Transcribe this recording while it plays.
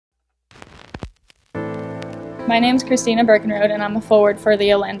My name's Christina Burkenroad and I'm a forward for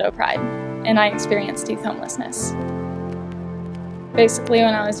the Orlando Pride, and I experienced youth homelessness. Basically,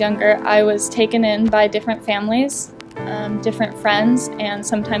 when I was younger, I was taken in by different families, different friends, and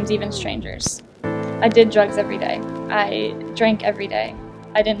sometimes even strangers. I did drugs every day. I drank every day.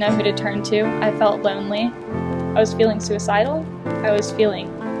 I didn't know who to turn to. I felt lonely. I was feeling suicidal. I was feeling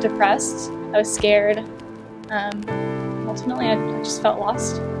depressed. I was scared. Ultimately, I just felt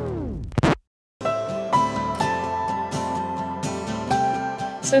lost.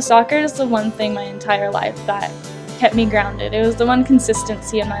 So soccer is the one thing my entire life that kept me grounded. It was the one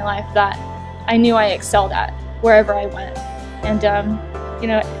consistency in my life that I knew I excelled at wherever I went. And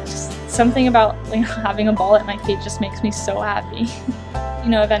just something about having a ball at my feet just makes me so happy.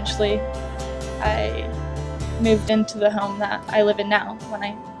 Eventually I moved into the home that I live in now when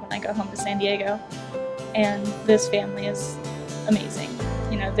I go home to San Diego. And this family is amazing.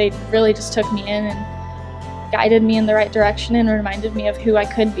 They really just took me in and guided me in the right direction and reminded me of who I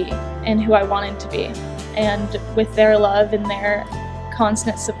could be and who I wanted to be. And with their love and their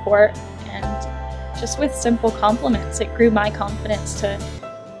constant support and just with simple compliments, it grew my confidence to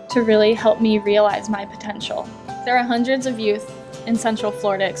really help me realize my potential. There are hundreds of youth in Central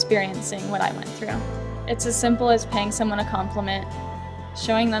Florida experiencing what I went through. It's as simple as paying someone a compliment,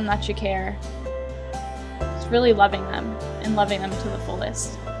 showing them that you care, just really loving them and loving them to the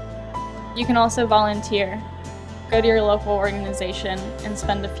fullest. You can also volunteer. Go to your local organization and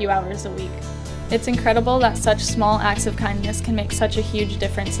spend a few hours a week. It's incredible that such small acts of kindness can make such a huge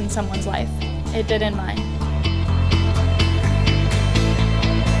difference in someone's life. It did in mine.